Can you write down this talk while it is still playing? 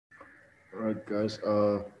All right, guys.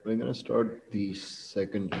 We're gonna start the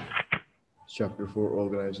second chapter for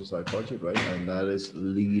organizer psychology, right? And that is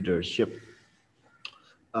leadership.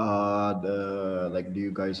 Do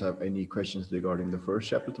you guys have any questions regarding the first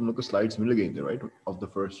chapter? तुम लोग को slides मिल गई थी, right? Of the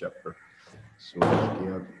first chapter. So, like,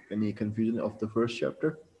 you have any confusion of the first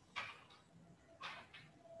chapter?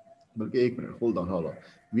 बल्कि एक minute, hold on.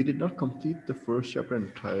 We did not complete the first chapter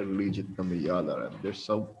entirely. जितना मुझे याद आ रहा है.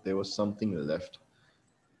 There was something left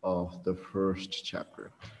of the first chapter.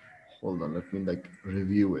 Hold on, let me like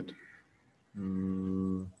review it.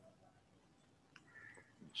 Hmm.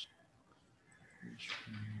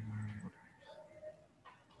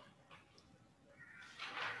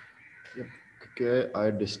 Yep. Okay, I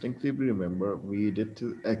distinctly remember we did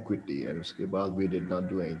to equity, and उसके बाद we did not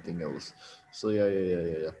do anything else. So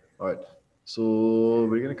yeah. All right. So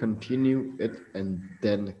we're gonna continue it and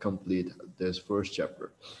then complete this first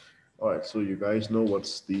chapter. All right. So you guys know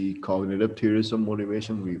what's the cognitive theories of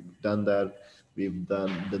motivation? We've done that. We've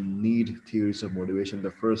done the need theories of motivation, the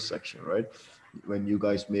first section, right? When you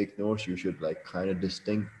guys make notes, you should like kind of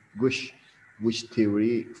distinguish which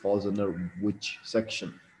theory falls under which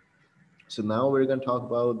section. So now we're going to talk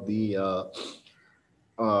about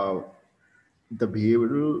uh, the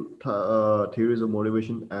behavioral theories of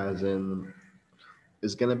motivation, as in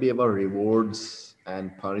it's going to be about rewards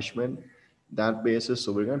and punishment. That basis.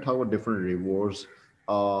 So we're going to talk about different rewards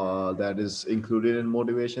that is included in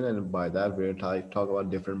motivation, and by that we're going to talk about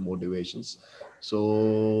different motivations.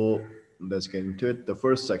 So let's get into it. The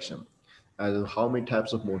first section, as in how many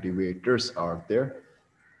types of motivators are there.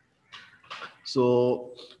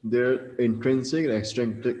 So they're intrinsic motivators,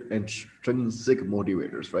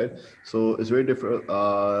 right? So it's very different.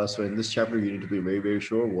 So in this chapter, you need to be very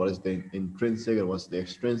sure what is the intrinsic and what's the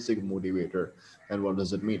extrinsic motivator, and what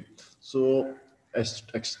does it mean. So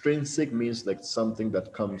extrinsic means like something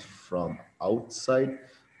that comes from outside,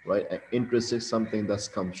 right? And intrinsic, something that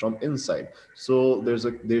comes from inside. So there's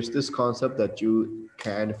this concept that you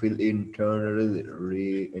can feel internally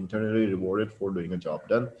rewarded for doing a job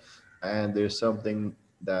done, and there's something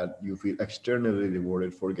that you feel externally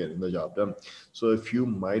rewarded for getting the job done. So if you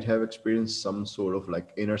might have experienced some sort of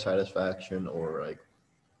like inner satisfaction or like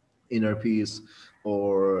inner peace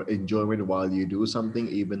or enjoyment while you do something,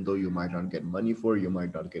 even though you might not get money for, you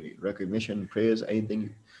might not get recognition, praise,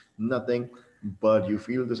 anything, nothing, but you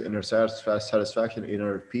feel this inner satisfaction,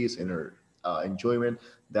 inner peace, inner enjoyment,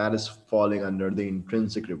 that is falling under the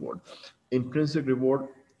intrinsic reward. Intrinsic reward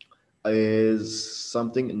is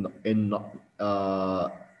something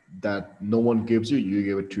that no one gives you, you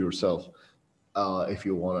give it to yourself. If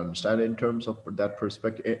you want to understand it in terms of that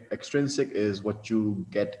perspective, extrinsic is what you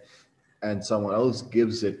get and someone else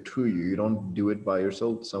gives it to you. You don't do it by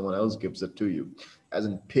yourself, someone else gives it to you, as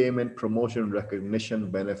in payment, promotion, recognition,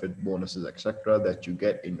 benefit, bonuses, etc., that you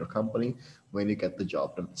get in your company when you get the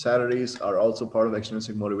job done. Salaries are also part of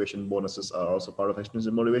extrinsic motivation, bonuses are also part of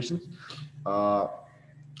extrinsic motivation. uh,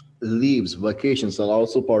 Leaves, vacations are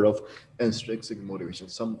also part of intrinsic motivation.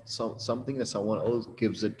 Something that someone else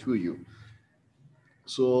gives it to you.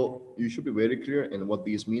 So you should be very clear in what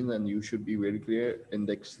these mean, and you should be very clear in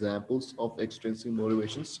the examples of extrinsic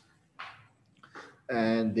motivations.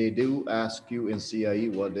 And they do ask you in CIE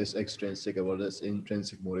what is extrinsic and what is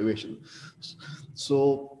intrinsic motivation.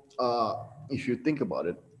 So if you think about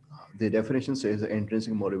it, the definition says that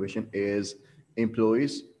intrinsic motivation is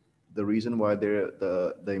employees. The reason why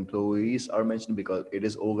the employees are mentioned because it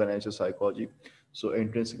is organizer psychology. So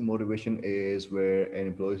intrinsic motivation is where an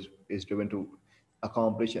employee is driven to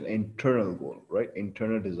accomplish an internal goal, right?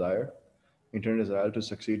 Internal desire to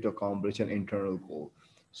succeed to accomplish an internal goal.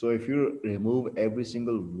 So if you remove every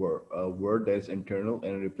single word that is internal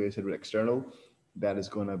and replace it with external, that is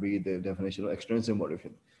going to be the definition of extrinsic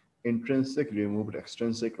motivation. Intrinsic, you remove it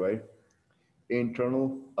extrinsic, right?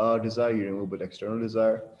 Internal desire, you remove it external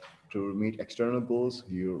desire. To meet external goals,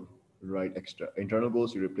 you write extra internal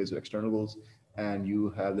goals, you replace with external goals, and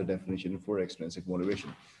you have the definition for extrinsic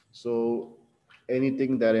motivation. So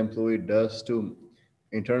anything that employee does to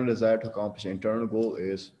internal desire to accomplish an internal goal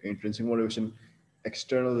is intrinsic motivation.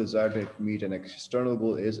 External desire to meet an external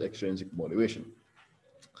goal is extrinsic motivation.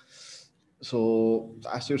 So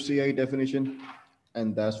that's your CI definition,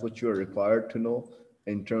 and that's what you are required to know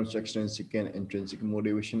in terms of extrinsic and intrinsic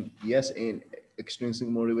motivation. Yes, in extrinsic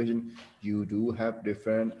motivation, you do have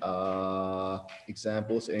different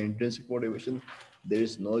examples. In intrinsic motivation, there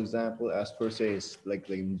is no example as per se. It's like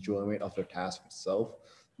the enjoyment of the task itself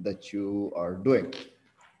that you are doing.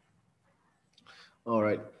 All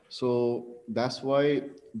right. So that's why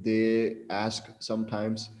they ask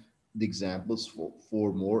sometimes the examples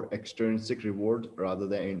for more extrinsic reward rather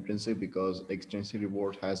than intrinsic, because extrinsic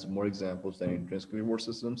reward has more examples than intrinsic reward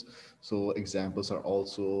systems. So examples are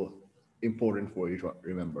also important for you to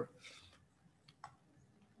remember.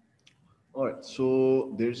 All right,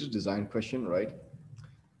 so there's a design question, right?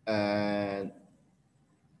 And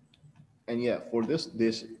yeah, for this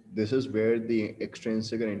is where the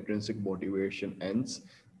extrinsic and intrinsic motivation ends.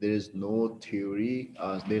 There is no theory,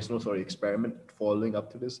 there's no, sorry, experiment following up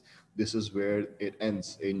to this. This is where it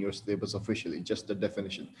ends in your syllabus officially, just the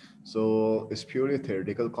definition. So it's purely a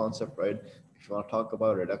theoretical concept, right? If you want to talk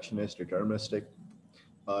about reductionist, deterministic,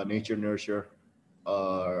 nature nurture,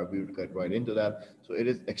 we would get right into that. So it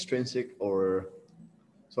is extrinsic, or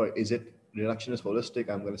sorry, is it reductionist holistic?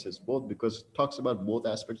 I'm going to say it's both, because it talks about both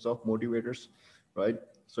aspects of motivators, right?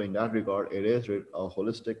 So in that regard, it is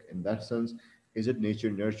holistic in that sense. Is it nature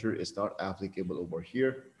nurture? It's not applicable over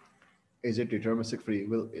here. Is it deterministic free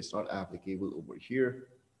will? It's not applicable over here.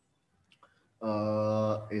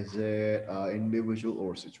 Is it individual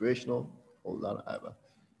or situational? Hold on, I have a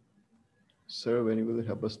sir. When you will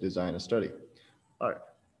help us design a study? All right.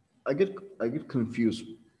 I get I get confused.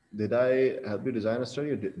 Did I help you design a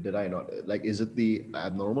study, or did I not? Like, is it the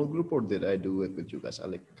abnormal group, or did I do it with you guys? I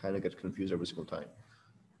like kind of get confused every single time.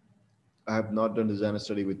 I have not done design a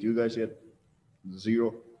study with you guys yet.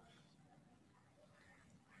 Zero.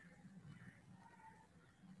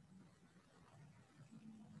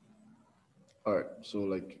 All right. So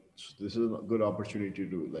like this is a good opportunity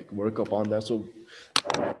to like work upon that. So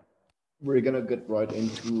we're gonna get right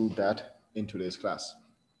into that in today's class.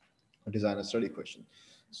 A design a study question.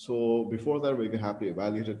 So before that, we're gonna have to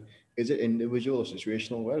evaluate it. Is it individual or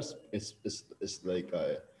situational? Well, it's like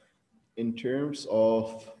in terms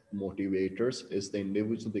of motivators, is the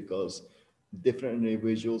individual, because different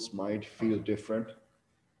individuals might feel different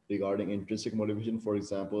regarding intrinsic motivation. For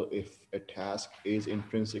example, if a task is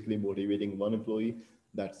intrinsically motivating one employee,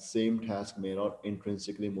 that same task may not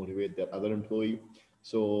intrinsically motivate that other employee.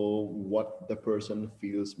 So what the person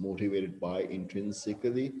feels motivated by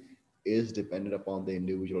intrinsically is dependent upon the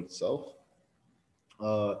individual itself.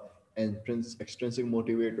 uh, and extrinsic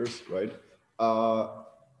motivators, right? Uh,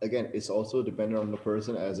 Again, it's also dependent on the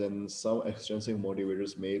person, as in some extrinsic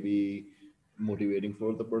motivators may be motivating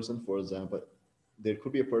for the person. For example, there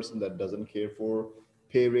could be a person that doesn't care for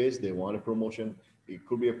pay raise, they want a promotion. It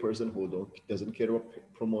could be a person who doesn't care about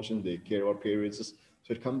promotion, they care about pay raises.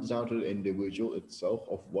 So it comes down to the individual itself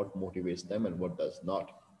of what motivates them and what does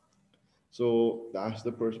not. So that's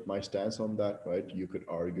my stance on that, right? You could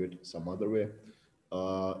argue it some other way.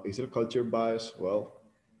 Is it culture bias? Well,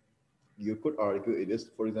 you could argue it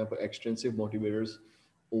is. For example, extrinsic motivators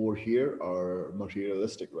over here are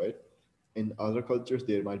materialistic, right? In other cultures,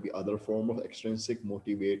 there might be other form of extrinsic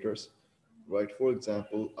motivators, right? For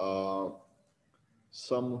example,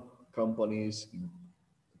 some companies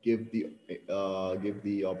give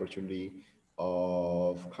the opportunity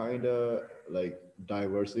of kind of like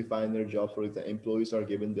diversifying their jobs. For example, employees are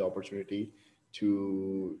given the opportunity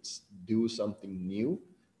to do something new,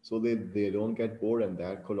 so they don't get bored, and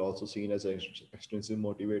that could also seen as an extrinsic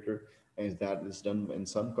motivator. And that is done in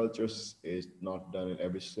some cultures, is not done in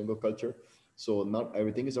every single culture. So not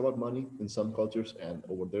everything is about money in some cultures, and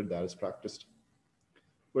over there that is practiced.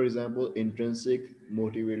 For example, intrinsic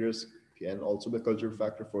motivators can also be a cultural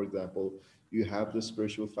factor. For example, you have the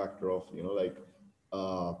spiritual factor of, like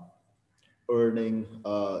uh, earning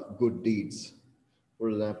good deeds. For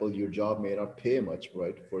example, your job may not pay much,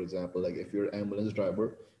 right? For example, like if you're an ambulance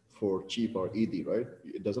driver for cheap or easy, right?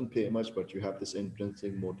 It doesn't pay much, but you have this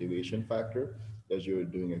intrinsic motivation factor that you're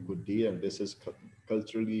doing a good deed. And this is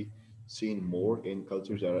culturally seen more in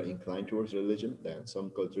cultures that are inclined towards religion than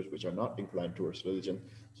some cultures which are not inclined towards religion.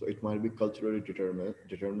 So it might be culturally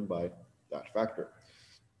determined by that factor.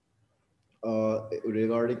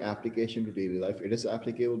 Regarding application to daily life, it is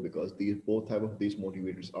applicable because these both type of these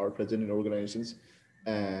motivators are present in organizations,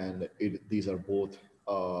 and these are both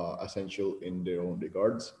essential in their own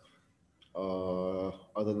regards.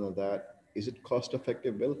 Other than that, is it cost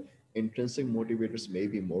effective? Well, intrinsic motivators may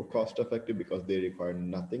be more cost effective because they require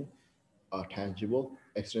nothing tangible.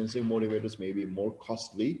 Extrinsic motivators may be more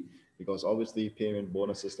costly because obviously payment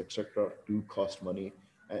bonuses, etc., do cost money,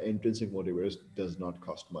 and intrinsic motivators does not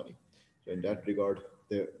cost money. So in that regard,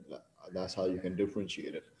 that's how you can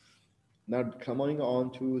differentiate it. Now, coming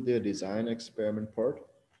on to the design experiment part,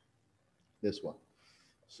 this one.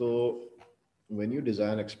 So when you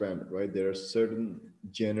design experiment, right, there are certain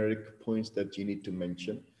generic points that you need to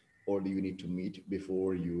mention or you need to meet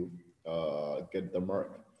before you get the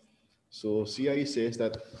mark. So CIE says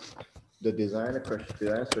that the design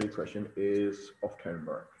study question is of 10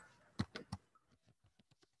 mark.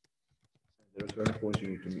 There are certain points you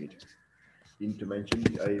need to meet. You need to mention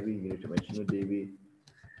the IV, you need to mention the DV,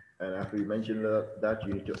 and after you mention that,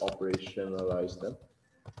 you need to operationalize them.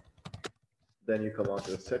 Then you come on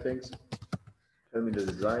to the settings, tell me the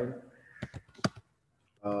design,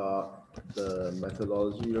 uh, the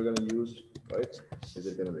methodology you're going to use, right? Is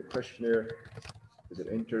it going to be a questionnaire? Is it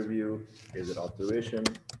interview? Is it observation?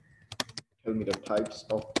 Tell me the types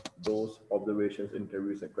of those observations,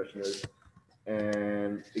 interviews, and questionnaires,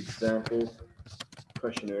 and example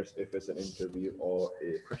questionnaires if it's an interview or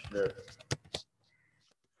a questionnaire.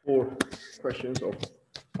 Four questions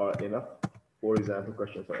are enough. For example,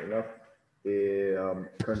 questions are enough. The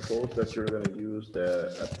controls that you're going to use,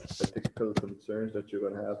 the ethical concerns that you're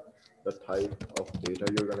going to have, the type of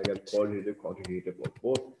data you're going to get, qualitative, quantitative, or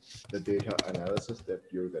both, the data analysis that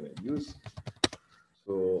you're going to use.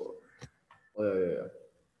 So,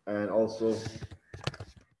 and also,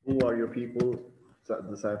 who are your people,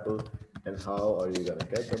 disciple, and how are you going to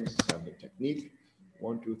get them? Sampling technique.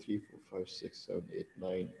 1, 2, 3, 4, 5, 6, 7, 8,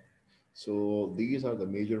 9. So these are the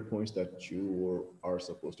major points that you are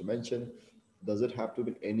supposed to mention. Does it have to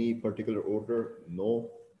be in any particular order? No,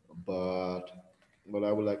 but what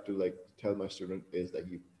I would like to tell my student is that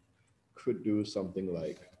you could do something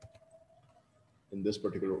like in this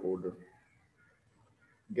particular order.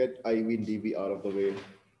 Get IV and DV out of the way,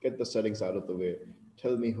 get the settings out of the way.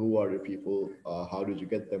 Tell me who are your people, how did you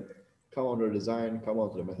get them? Come on to design, come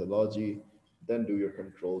on to the methodology, then do your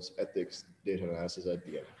controls, ethics, data analysis at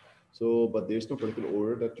the end. So, but there's no particular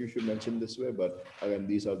order that you should mention this way, but again,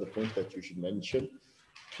 these are the points that you should mention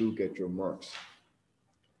to get your marks.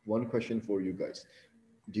 One question for you guys.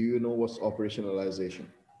 Do you know what's operationalization?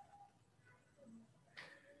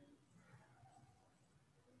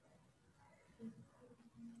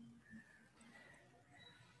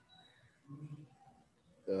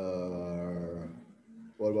 Uh,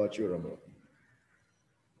 what about you, Ramon?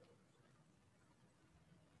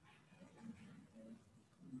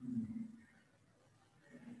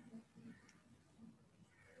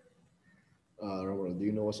 Ramon, do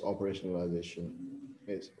you know what's operationalization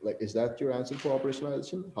is? Like, is that your answer for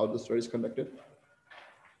operationalization? How the study is conducted?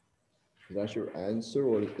 Is that your answer,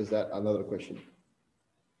 or is that another question?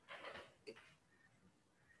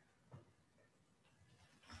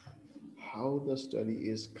 How the study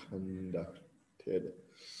is conducted.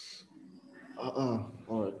 All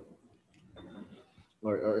right,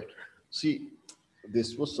 all right, all right. See,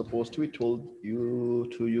 this was supposed to be told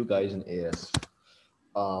you guys in AS.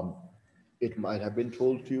 Um, it might have been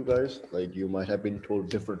told to you guys, like you might have been told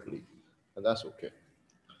differently, and that's okay.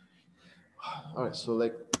 All right, so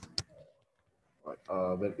like,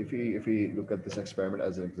 but if we look at this experiment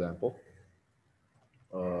as an example,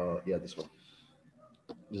 yeah, this one.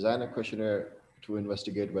 Design a questionnaire to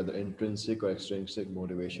investigate whether intrinsic or extrinsic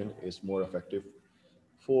motivation is more effective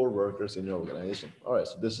for workers in your organization. All right,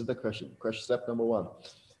 so this is the question. Question step number one.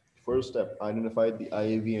 First step, identify the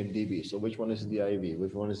IV and DV. So which one is the IV?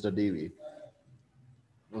 Which one is the DV?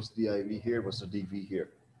 What's the IV here? What's the DV here?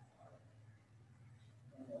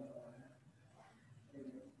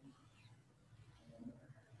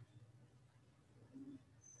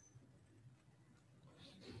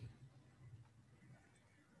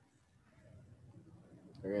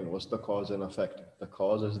 Again, what's the cause and effect? The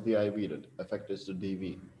cause is the IV, the effect is the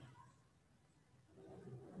DV.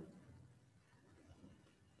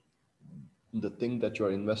 The thing that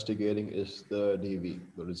you're investigating is the DV,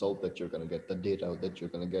 the result that you're going to get, the data that you're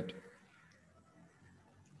going to get.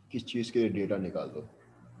 किस चीज़ के data निकाल दो,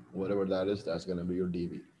 whatever that is, that's going to be your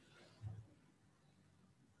DV.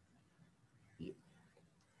 Yeah.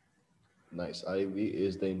 Nice. IV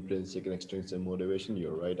is the intrinsic and extrinsic motivation.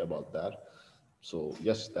 You're right about that. So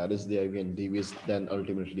yes, that is the IV, and DV is then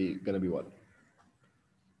ultimately going to be what?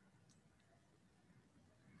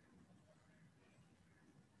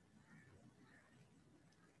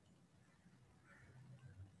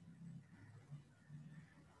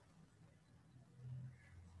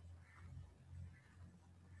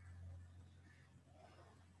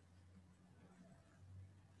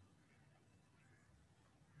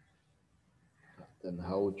 Then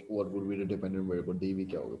what would be the dependent variable? DV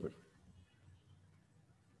क्या होगा फिर?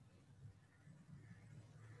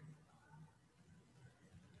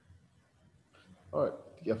 All right,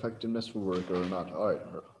 the effectiveness for worker or not. All right,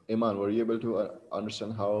 Iman, were you able to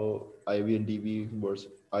understand how IV and DV was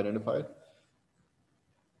identified?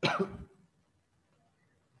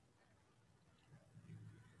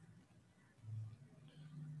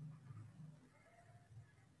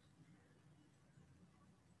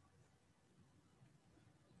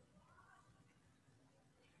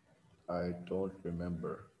 I don't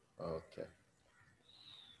remember. Okay.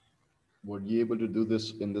 Were you able to do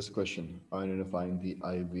this in this question, identifying the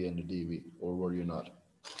IV and the DV, or were you not?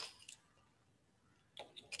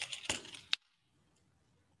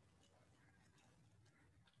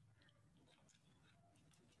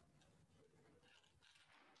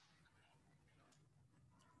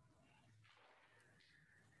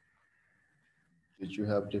 Did you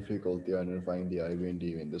have difficulty identifying the IV and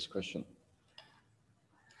DV in this question?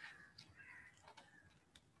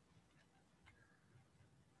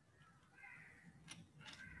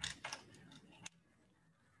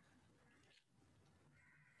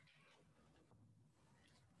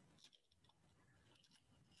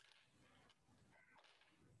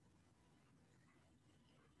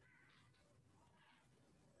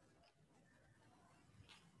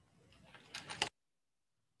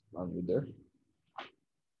 Are you there?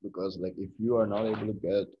 Because like if you are not able to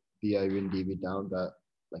get the IV and DV down, that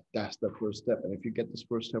like that's the first step. And if you get this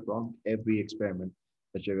first step wrong, every experiment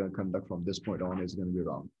that you're going to conduct from this point on is going to be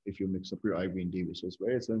wrong if you mix up your IV and DV. So it's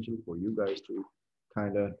very essential for you guys to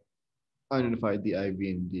kind of identify the IV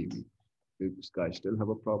and DV. If you guys still have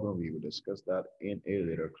a problem, we will discuss that in a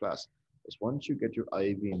later class. Because once you get your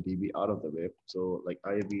IV and DV out of the way, so like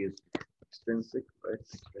IV is extrinsic, right?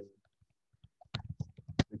 Extrinsic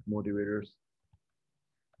motivators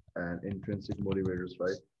and intrinsic motivators,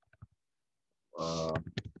 right? Uh,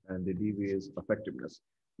 and the DV is effectiveness.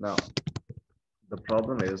 Now, the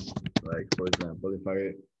problem is, like, for example, if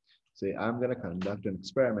I say I'm going to conduct an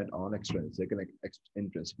experiment on extrinsic and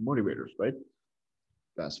intrinsic motivators, right?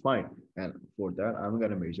 That's fine. And for that, I'm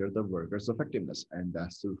going to measure the worker's effectiveness, and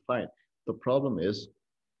that's still fine. The problem is,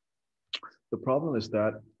 the problem is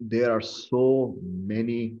that there are so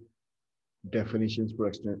many definitions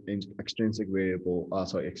for extrinsic variable,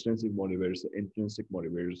 extrinsic motivators, intrinsic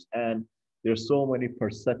motivators, and there's so many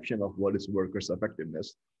perception of what is workers'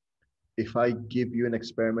 effectiveness. If I give you an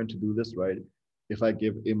experiment to do this, right? If I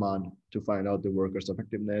give Iman to find out the worker's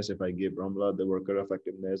effectiveness, if I give Ramla the worker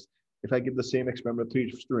effectiveness, if I give the same experiment to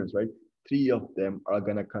 3 students, right? 3 of them are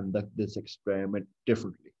gonna conduct this experiment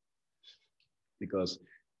differently because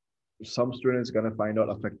some students gonna find out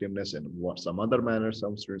effectiveness in what some other manner,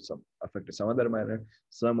 some students some affected some other manner,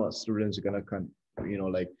 some students gonna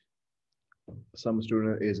like some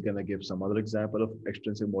student is gonna give some other example of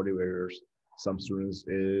extrinsic motivators. Some students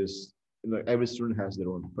is every student has their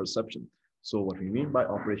own perception. So what we mean by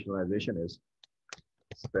operationalization is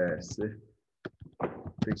specifically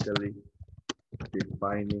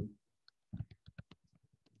defining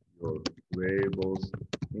your variables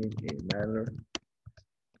in a manner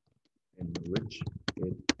in which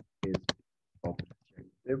it is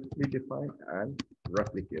objectively defined and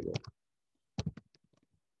replicable.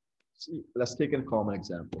 See, let's take a common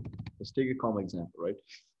example. Let's take a common example, right?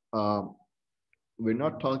 Um, we're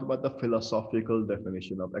not talking about the philosophical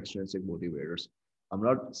definition of extrinsic motivators. I'm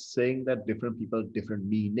not saying that different people have different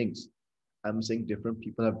meanings. I'm saying different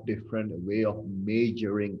people have different way of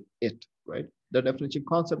measuring it, right? The definition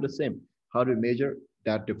concept is the same. How do we measure?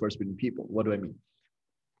 That differs between people. What do I mean?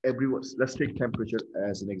 Everyone, let's take temperature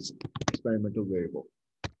as an experimental variable.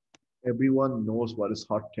 Everyone knows what is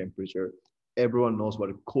hot temperature. Everyone knows what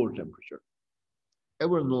is cold temperature.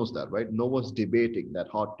 Everyone knows that, right? No one's debating that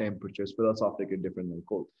hot temperature is philosophically different than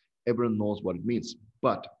cold. Everyone knows what it means.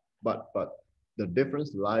 But the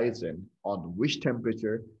difference lies in on which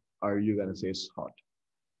temperature are you going to say is hot.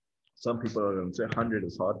 Some people are going to say 100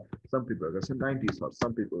 is hot. Some people are going to say 90 is hot.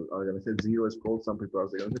 Some people are going to say 0 is cold. Some people are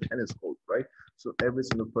going to say 10 is cold, right? So every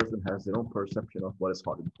single person has their own perception of what is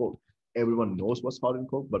hot and cold. Everyone knows what's hot and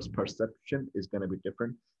cold, but perception is going to be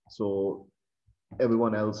different. So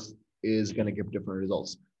everyone else is going to give different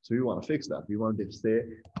results. So we want to fix that. We want to say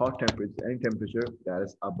hot temperature, any temperature that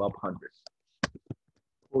is above 100.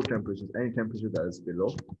 Cold temperatures, any temperature that is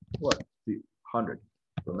below what? 100,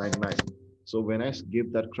 so 99. So when I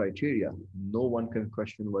give that criteria, no one can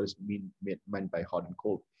question what is meant by hot and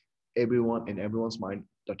cold. Everyone in everyone's mind,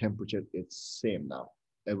 the temperature is same now.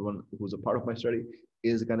 Everyone who's a part of my study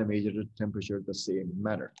is going to measure the temperature the same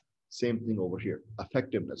manner. Same thing over here.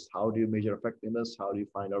 Effectiveness. How do you measure effectiveness? How do you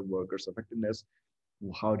find out workers' effectiveness?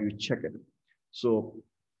 How do you check it? So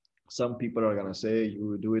some people are going to say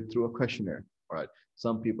you do it through a questionnaire. All right.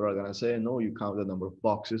 Some people are going to say, no, you count the number of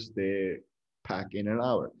boxes they pack in an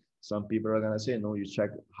hour. Some people are going to say, no, you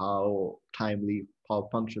check how timely, how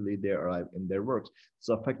punctually they arrive in their works.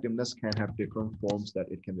 So effectiveness can have different forms that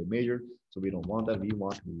it can be measured. So we don't want that. We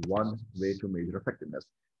want one way to measure effectiveness.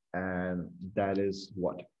 And that is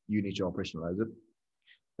what you need to operationalize it.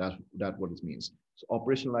 That's what it means. So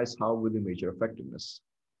operationalize, how will you measure effectiveness?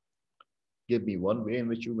 Give me one way in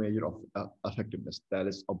which you measure effectiveness that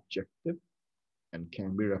is objective and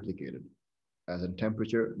can be replicated. As in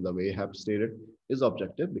temperature, the way I have stated, is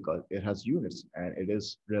objective because it has units, and it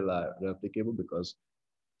is replicable because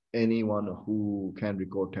anyone who can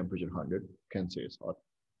record temperature 100 can say it's hot.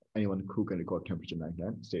 Anyone who can record temperature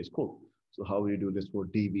 99 stays cold. So how will you do this for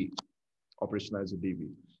dV? Operationalize the dV.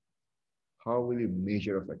 How will you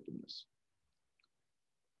measure effectiveness?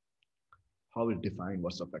 How will you define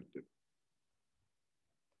what's effective?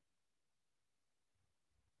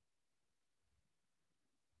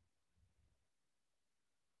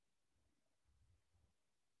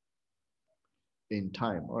 In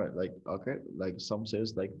time. All right, like okay, like some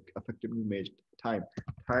says like effectively measured time.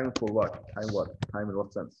 Time for what? Time what? Time in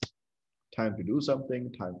what sense? Time to do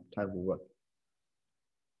something, time for what?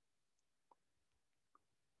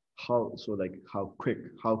 How so like how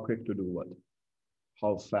quick to do what?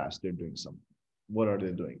 How fast they're doing something. What are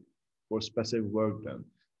they doing? For specific work done.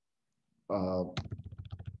 Uh,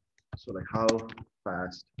 so like how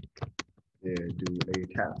fast they do a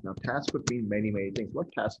task. Now task could mean many things.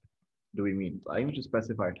 What task do we mean? I need to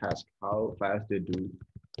specify a task. How fast they do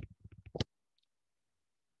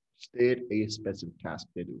state a specific task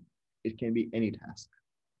they do. It can be any task.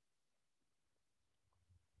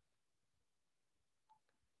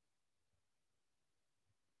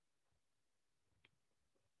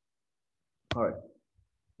 All right,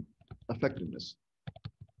 effectiveness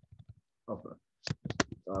of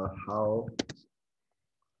how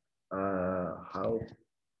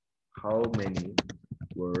how many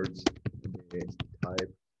words they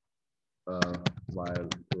type while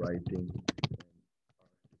writing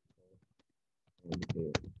in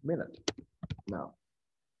a minute. Now,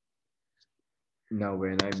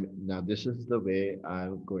 now this is the way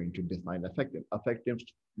I'm going to define effective.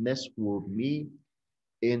 Effectiveness for me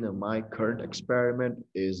in my current experiment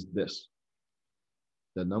is this: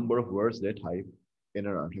 the number of words they type in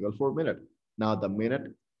an article for a minute. Now, the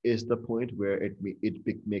minute is the point where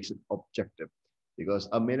makes it objective because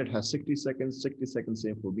a minute has 60 seconds, 60 seconds,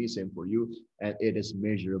 same for me, same for you, and it is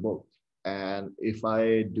measurable. And if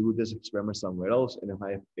I do this experiment somewhere else, and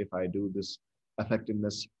if I do this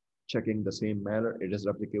effectiveness checking the same manner, it is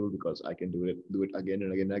replicable because I can do it again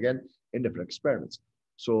and again and again in different experiments.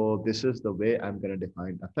 So this is the way I'm going to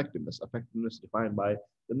define effectiveness. Effectiveness defined by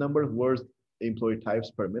the number of words employee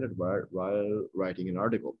types per minute while writing an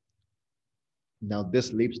article. Now,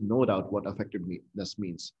 this leaves no doubt what effectiveness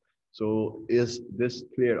means. So, is this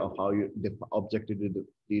clear of how you objectively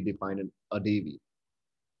define a DV?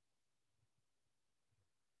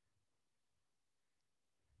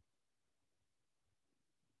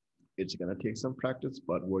 It's going to take some practice,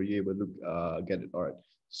 but were you able to get it? All right.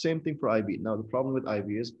 Same thing for IB. Now, the problem with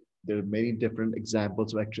IB is there are many different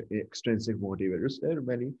examples of extrinsic motivators. There are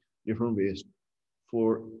many different ways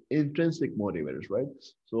for intrinsic motivators, right?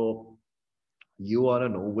 So you want to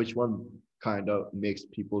know which one kind of makes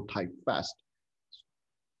people type fast.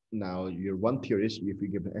 Now, your one theory is if you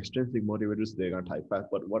give extrinsic motivators, they're going to type fast.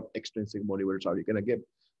 But what extrinsic motivators are you going to give?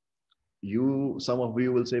 Some of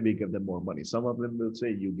you will say we give them more money. Some of them will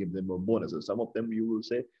say you give them more bonuses. Some of them you will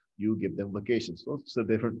say you give them vacations. So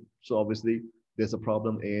different. So obviously, there's a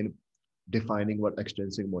problem in defining what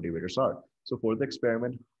extrinsic motivators are. So for this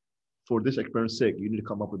experiment's sake, you need to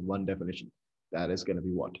come up with one definition. That is going to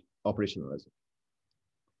be what? Operationalism.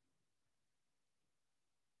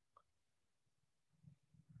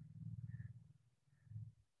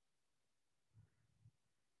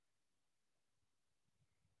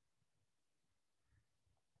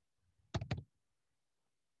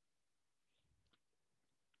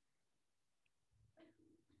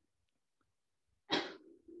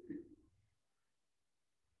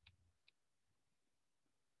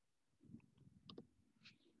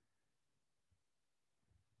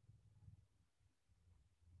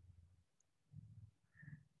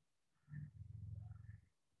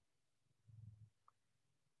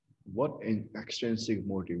 What in extrinsic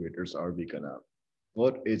motivators are we gonna,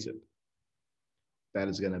 what is it that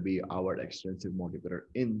is gonna be our extrinsic motivator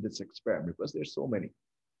in this experiment? Because there's so many,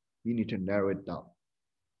 we need to narrow it down.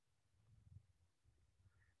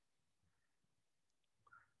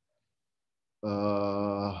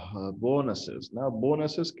 Bonuses. Now,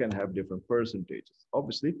 bonuses can have different percentages.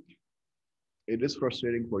 Obviously, it is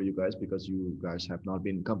frustrating for you guys because you guys have not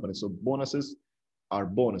been in company. So bonuses are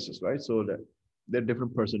bonuses, right? So that they're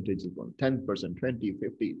different percentages, 10%, 20,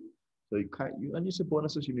 50. So when you say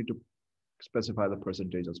bonuses, you need to specify the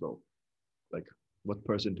percentage as well. Like what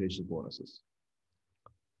percentage of bonuses?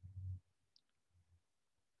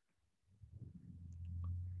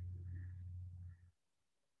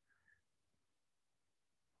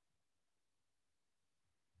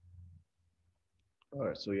 All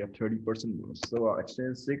right, so you have 30% bonus. So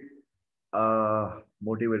extrinsic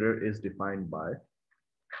Motivator is defined by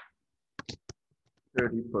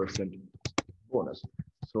 30% bonus.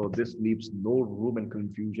 So this leaves no room and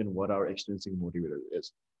confusion what our extrinsic motivator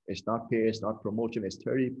is. It's not pay, it's not promotion, it's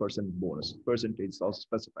 30% bonus. Percentage is also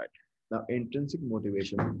specified. Now, intrinsic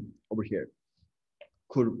motivation over here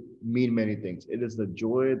could mean many things. It is the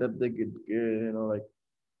joy that they get, like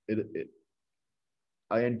it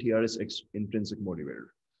INTR is intrinsic motivator.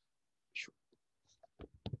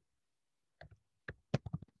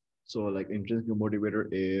 So like intrinsic motivator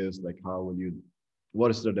is like how will you,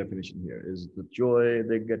 what is the definition here? Is the joy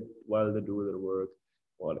they get while they do their work?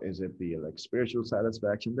 Or is it the like spiritual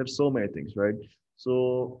satisfaction? There's so many things, right?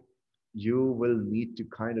 So you will need to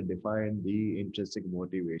kind of define the intrinsic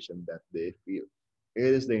motivation that they feel. It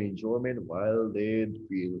is the enjoyment while they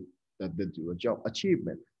feel that they do a job.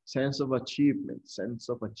 Achievement, sense of achievement, sense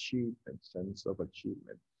of achievement, sense of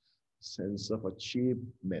achievement, sense of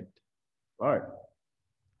achievement. All right.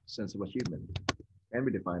 Sense of achievement can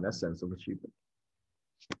be defined as sense of achievement.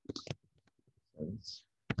 Sense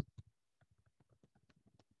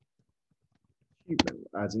achievement,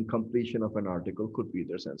 as in completion of an article, could be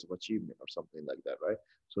their sense of achievement or something like that, right?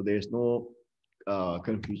 So there's no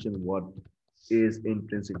confusion what is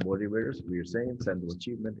intrinsic motivators. We're saying sense of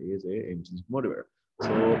achievement is a intrinsic motivator.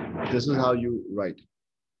 So this is how you write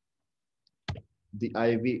the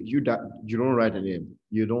IV. You don't write an aim.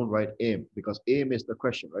 You don't write aim because aim is the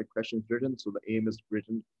question, right? Question is written, so the aim is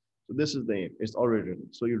written. So this is the aim. It's already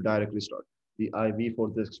written. So you directly start. The IV for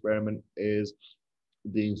this experiment is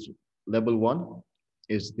the level 1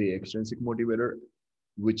 is the extrinsic motivator,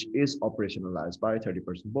 which is operationalized by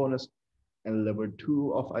 30% bonus. And level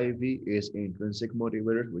 2 of IV is intrinsic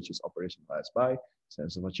motivator, which is operationalized by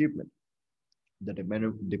sense of achievement. The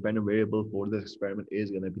dependent variable for this experiment is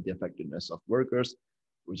going to be the effectiveness of workers,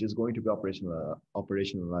 which is going to be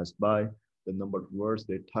operationalized by the number of words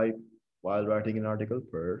they type while writing an article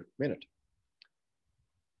per minute.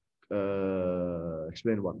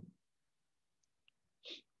 Explain one.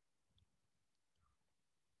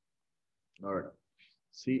 All right.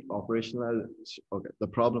 See, operational. Okay. The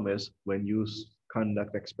problem is when you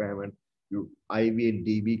conduct experiment, you IV and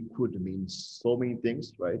DV could mean so many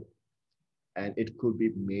things, right? And it could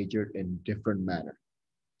be measured in different manner.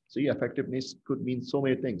 So yeah, effectiveness could mean so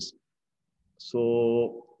many things.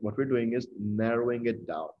 So what we're doing is narrowing it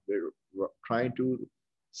down. We're trying to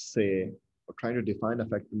say or trying to define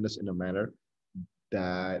effectiveness in a manner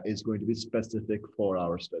that is going to be specific for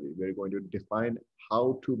our study. We're going to define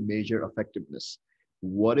how to measure effectiveness.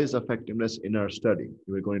 What is effectiveness in our study?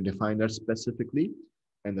 We're going to define that specifically.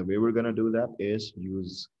 And the way we're going to do that is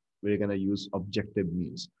we're going to use objective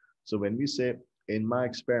means. So when we say in my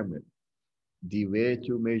experiment, the way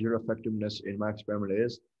to measure effectiveness in my experiment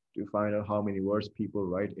is to find out how many words people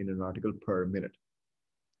write in an article per minute.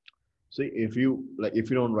 See, if you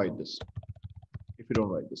don't write this,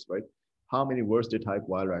 right? How many words they type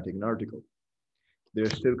while writing an article?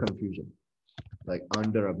 There's still confusion. Like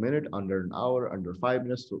under a minute, under an hour, under 5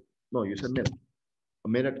 minutes. So no, you said minute. A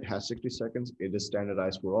minute has 60 seconds. It is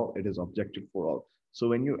standardized for all. It is objective for all. So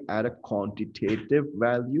when you add a quantitative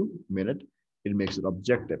value, minute, it makes it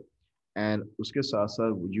objective. And उसके साथ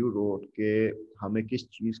साथ you wrote के हमें किस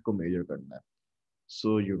चीज को measure करना है.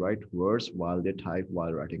 So you write words while they type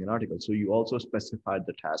while writing an article. So you also specified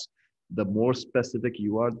the task. The more specific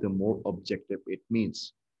you are, the more objective it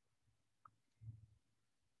means.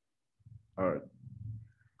 All right.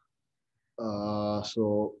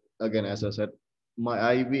 So again, as I said,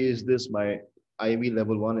 my IV is this, my IV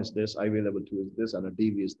level 1 is this, IV level 2 is this, and a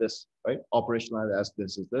DV is this, right? Operationalized as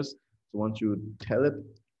this is this. So once you tell it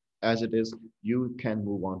as it is, you can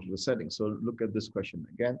move on to the settings. So look at this question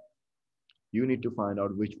again. You need to find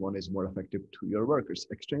out which one is more effective to your workers,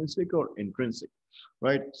 extrinsic or intrinsic,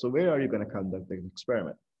 right? So where are you going to conduct the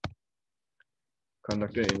experiment?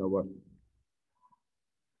 Conduct it in a what?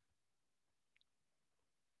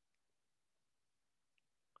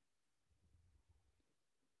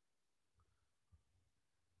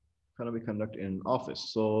 Going to be conducted in an office.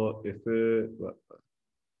 So if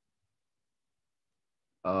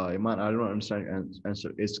Iman, I don't understand your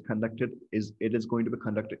answer. Is conducted, it is going to be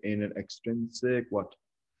conducted in an extrinsic what?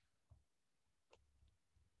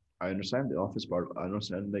 I understand the office part. I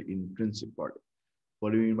understand the intrinsic part.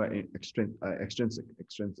 What do you mean by extrinsic?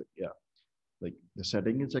 Extrinsic, yeah. Like the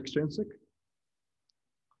setting is extrinsic.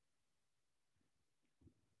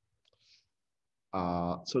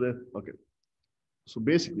 Okay. So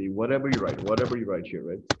basically, whatever you write here,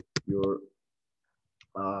 right? Your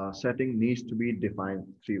setting needs to be defined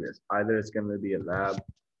 3 ways. Either it's going to be a lab,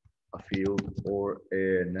 a field, or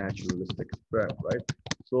a naturalistic experiment, right?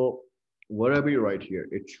 So whatever you write here,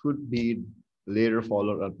 it should be later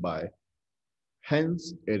followed up by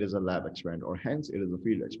hence it is a lab experiment, or hence it is a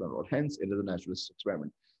field experiment, or hence it is a naturalist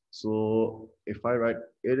experiment. So if I write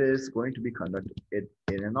it is going to be conducted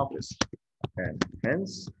in an office, and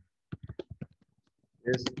hence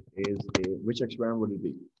this is a, which experiment would it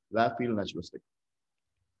be? Lab, field, naturalistic.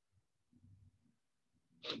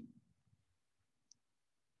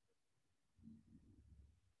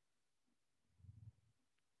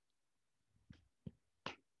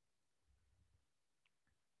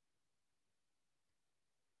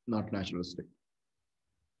 Not naturalistic.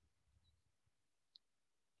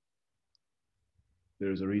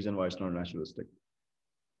 There is a reason why it's not naturalistic.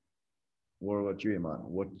 What about you, Iman?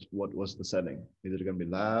 What was the setting? Is it going to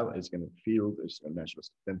be lab? It's going to be field? It's going to be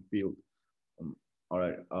naturalistic. Then field. All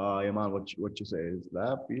right. Iman, what you say is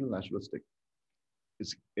lab, field, naturalistic.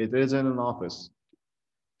 It is in an office.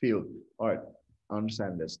 Field. All right.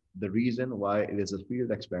 Understand this. The reason why it is a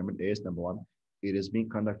field experiment is number one, it is being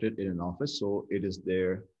conducted in an office, so it is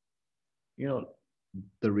their, you know,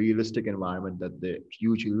 the realistic environment that they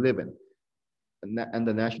usually live in. And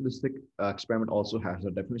the naturalistic experiment also has a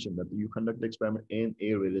definition that you conduct the experiment in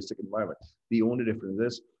a realistic environment. The only difference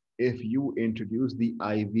is if you introduce the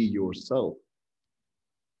IV yourself,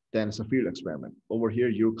 then it's a field experiment. Over here,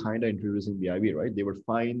 you're kind of introducing the IV, right? They were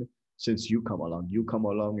fine since you come along. You come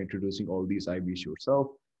along introducing all these IVs yourself.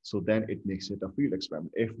 So then it makes it a field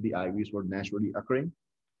experiment. If the IVs were naturally occurring,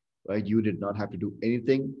 right? You did not have to do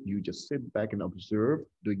anything. You just sit back and observe,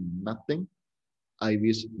 doing nothing.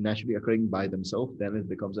 IVs naturally occurring by themselves, then it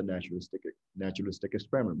becomes a naturalistic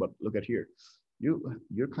experiment. But look at here,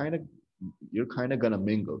 you're kind of gonna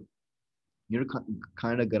mingle. You're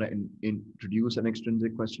kind of gonna introduce an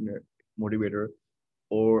extrinsic questionnaire motivator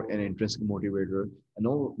or an intrinsic motivator,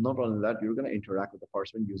 and not only that, you're gonna interact with the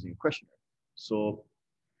participant using a questionnaire. So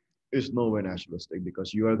it's nowhere naturalistic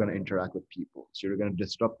because you are going to interact with people. So you're going to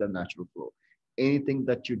disrupt the natural flow. Anything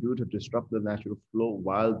that you do to disrupt the natural flow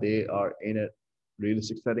while they are in a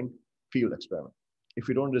realistic setting, field experiment. If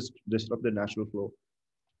you don't disrupt the natural flow,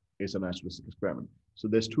 it's a naturalistic experiment. So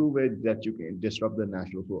there's two ways that you can disrupt the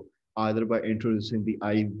natural flow, either by introducing the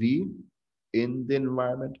IV in the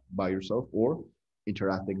environment by yourself or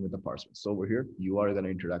interacting with the participant. So over here, you are going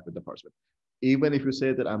to interact with the participant. Even if you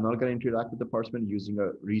say that I'm not going to interact with the participant using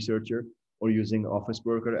a researcher or using office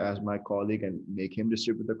worker as my colleague and make him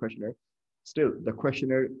distribute the questionnaire, still the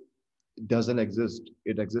questionnaire doesn't exist.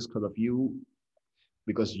 It exists because of you,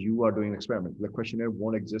 because you are doing an experiment. The questionnaire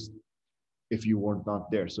won't exist if you were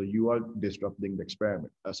not there. So you are disrupting the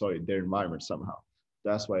experiment, their environment somehow.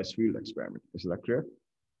 That's why it's field experiment. Is that clear?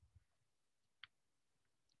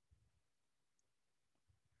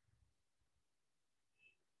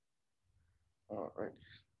 All right.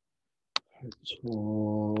 So,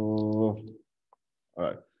 all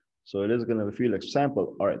right. So it is going to be field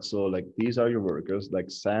sample. All right. So like these are your workers. Like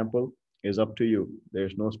sample is up to you.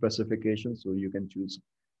 There's no specification, so you can choose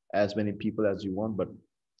as many people as you want,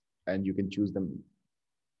 and you can choose them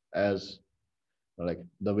as like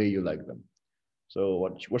the way you like them. So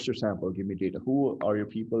what's your sample? Give me data. Who are your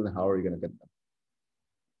people and how are you going to get them?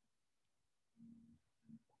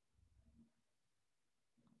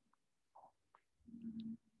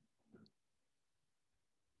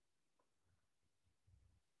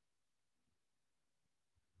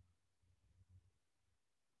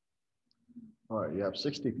 All right, you have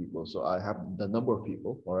 60 people. So I have the number of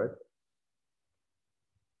people. All right.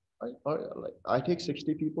 I take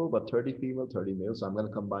 60 people, but 30 female, 30 male. So I'm going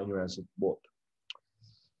to combine your answer both.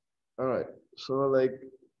 All right. So like,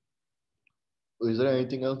 is there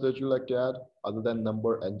anything else that you like to add other than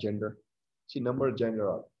number and gender? See, number and gender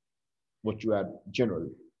are what you add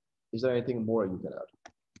generally. Is there anything more you can add?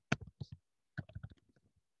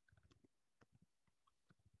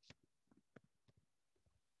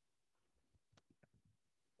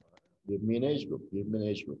 Give me an age group. Give me an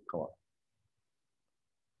age group. Come on.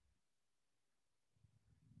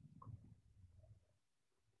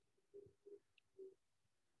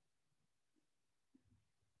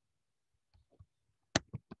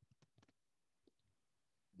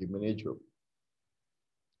 Give me an age group.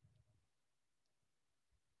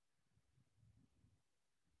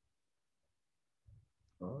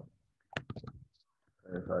 All right.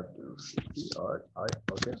 If I do 60, all right,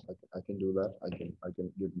 okay, I can do that. I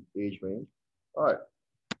can give age range. All right,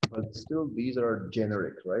 but still these are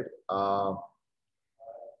generic, right?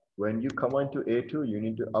 When you come into A2, you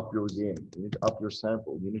need to up your game. You need to up your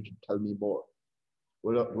sample. You need to tell me more.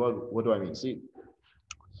 What do I mean? See,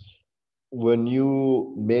 when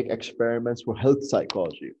you make experiments for health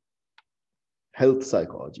psychology,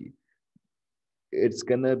 it's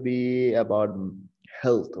gonna be about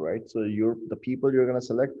health, right? So you're the people you're gonna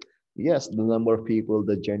select. Yes, the number of people,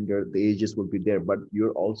 the gender, the ages will be there, but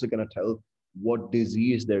you're also gonna tell what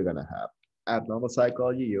disease they're gonna have. Abnormal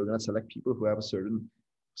psychology, you're gonna select people who have a certain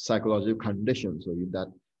psychological condition. So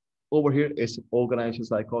that over here is organization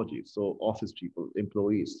psychology. So office people,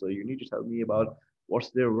 employees. So you need to tell me about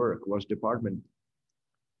what's their work, what department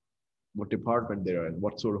they're in,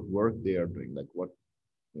 what sort of work they are doing, like what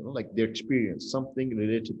like their experience, something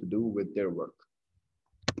related to do with their work.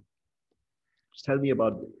 Just tell me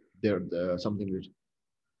about something which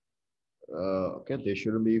okay, they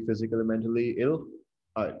shouldn't be physically, mentally ill.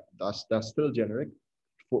 That's still generic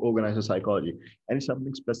for organizer psychology. And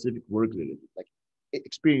something specific work related, like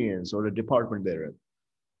experience or the department they're in.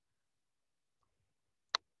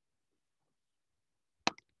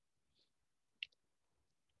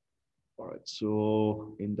 All right.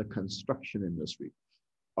 So in the construction industry,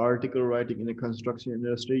 article writing in the construction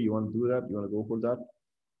industry, you want to do that? You want to go for that?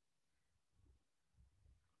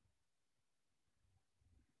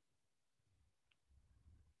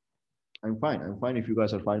 I'm fine. I'm fine if you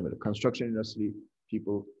guys are fine with it. Construction industry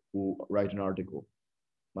people who write an article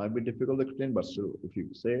might be difficult to explain, but still, if you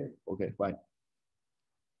say, okay, fine.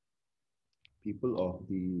 People of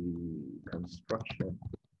the construction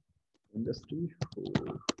industry who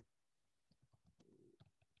write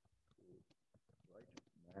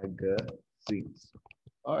magazines.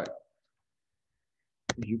 All right.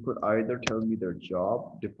 You could either tell me their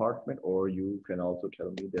job department, or you can also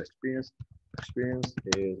tell me their experience. Experience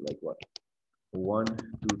is like what? 1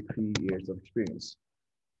 to 3 years of experience.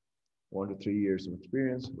 1 to 3 years of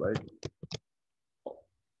experience, right?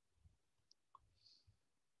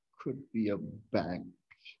 Could be a bank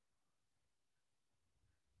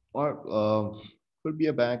or could be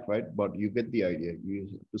a bank, right? But you get the idea. You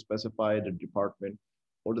have to specify the department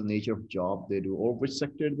or the nature of job they do or which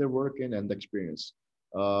sector they work in and the experience.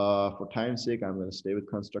 For time's sake, I'm going to stay with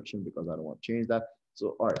construction because I don't want to change that.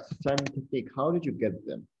 So, all right, sampling technique. How did you get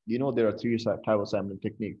them? You know, there are three types of sampling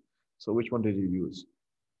technique. So which one did you use?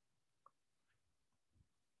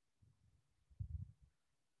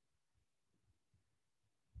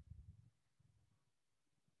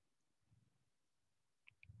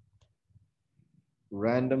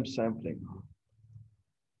 Random sampling.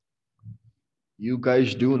 You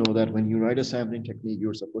guys do know that when you write a sampling technique,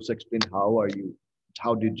 you're supposed to explain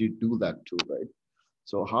how did you do that too, right?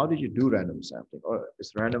 So how did you do random sampling? Or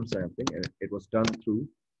it's random sampling, and it was done through,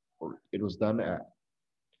 or it was done at,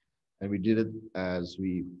 and we did it as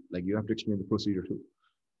we like. You have to explain the procedure too.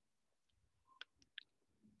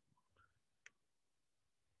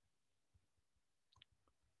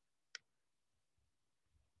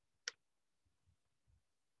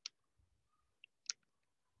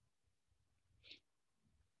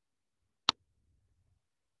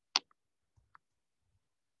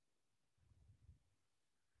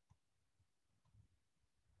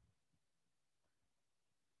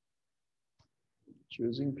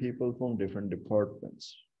 Choosing people from different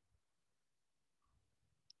departments.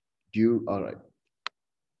 All right.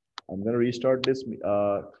 I'm gonna restart this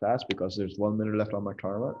class because there's 1 minute left on my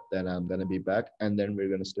timer. Then I'm gonna be back, and then we're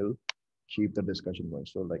gonna still keep the discussion going.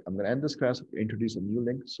 So like I'm gonna end this class, introduce a new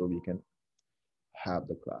link so we can have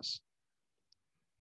the class.